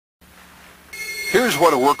Here's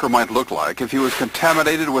what a worker might look like if he was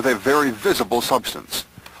contaminated with a very visible substance,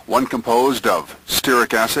 one composed of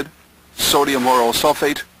stearic acid, sodium lauryl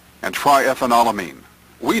sulfate, and triethanolamine.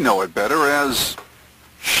 We know it better as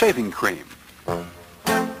shaving cream.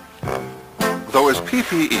 Though his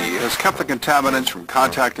PPE has kept the contaminants from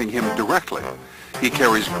contacting him directly, he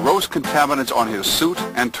carries gross contaminants on his suit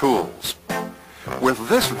and tools. With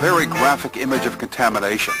this very graphic image of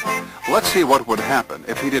contamination, let's see what would happen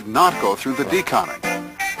if he did not go through the deconning.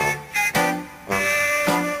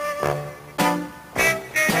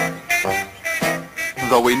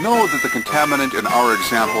 Though we know that the contaminant in our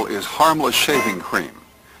example is harmless shaving cream,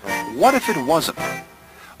 what if it wasn't?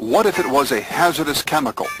 What if it was a hazardous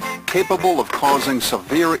chemical capable of causing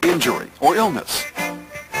severe injury or illness?